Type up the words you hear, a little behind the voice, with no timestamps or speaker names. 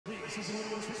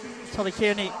Tully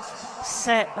Kearney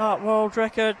set that world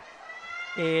record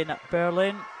in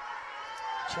Berlin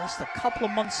just a couple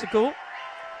of months ago.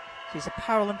 She's a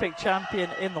Paralympic champion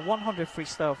in the 100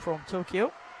 freestyle from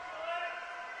Tokyo.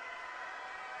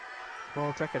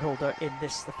 World record holder in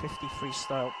this, the 50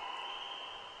 freestyle.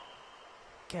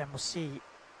 Again, we'll see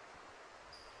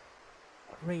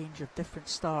a range of different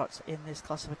starts in this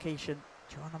classification.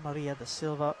 Joanna Maria da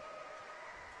Silva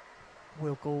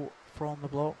will go from the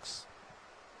blocks.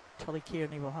 Tully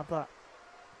Kearney will have that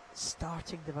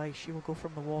starting device. She will go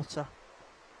from the water.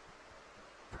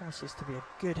 Promises to be a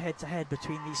good head-to-head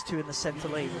between these two in the centre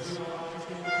lanes.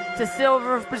 Da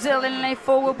Silva of Brazil in lane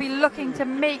 4 will be looking to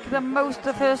make the most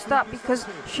of her start, because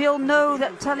she'll know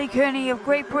that Tully Kearney of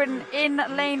Great Britain in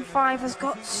lane 5 has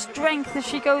got strength as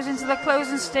she goes into the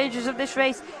closing stages of this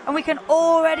race, and we can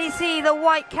already see the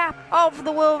white cap of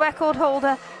the world record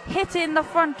holder hitting the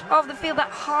front of the field. That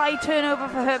high turnover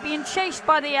for her, being chased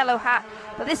by the yellow hat,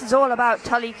 but this is all about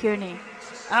Tully Kearney.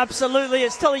 Absolutely,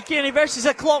 it's Tully Kearney versus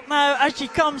the clock now as she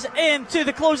comes into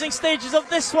the closing stages of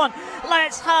this one.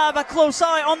 Let's have a close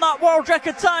eye on that world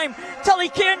record time. Tully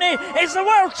Kearney is the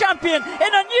world champion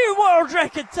in a new world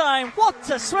record time. What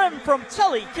a swim from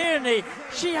Tully Kearney.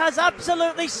 She has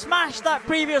absolutely smashed that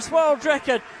previous world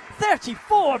record,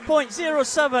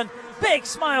 34.07. Big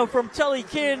smile from Tully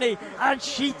Kearney, and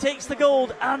she takes the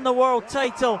gold and the world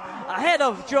title ahead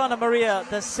of Joanna Maria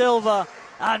da Silva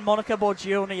and Monica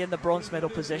Boggioni in the bronze medal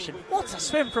position. What a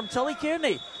swim from Tully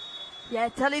Kearney. Yeah,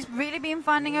 Tully's really been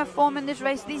finding her form in this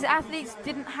race. These athletes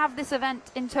didn't have this event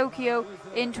in Tokyo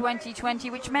in 2020,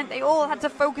 which meant they all had to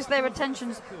focus their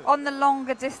attentions on the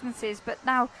longer distances. But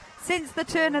now, since the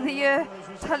turn of the year,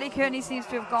 Tully Kearney seems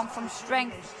to have gone from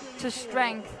strength to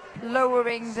strength,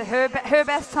 lowering her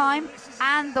best time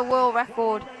and the world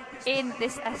record in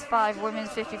this S5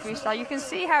 women's 50 freestyle. You can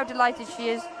see how delighted she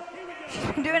is.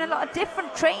 She's been doing a lot of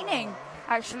different training,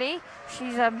 actually.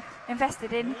 She's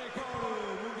invested in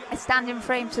a standing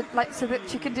frame so that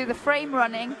she can do the frame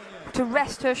running to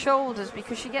rest her shoulders,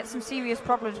 because she gets some serious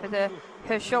problems with her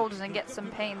shoulders and gets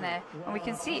some pain there. And we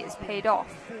can see it's paid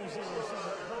off.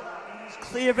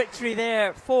 Clear victory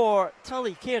there for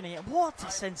Tully Kearney. And what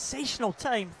a sensational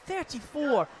time,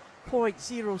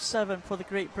 34.07 for the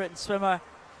Great Britain swimmer.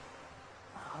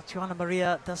 Joanna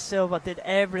Maria da Silva did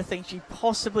everything she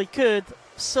possibly could.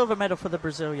 Silver medal for the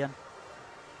Brazilian.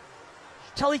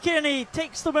 Tully Kearney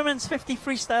takes the women's 50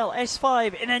 freestyle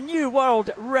S5 in a new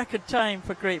world record time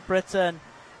for Great Britain.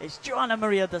 It's Joanna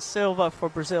Maria da Silva for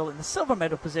Brazil in the silver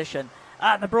medal position,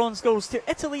 and the bronze goes to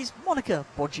Italy's Monica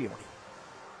Boggioni.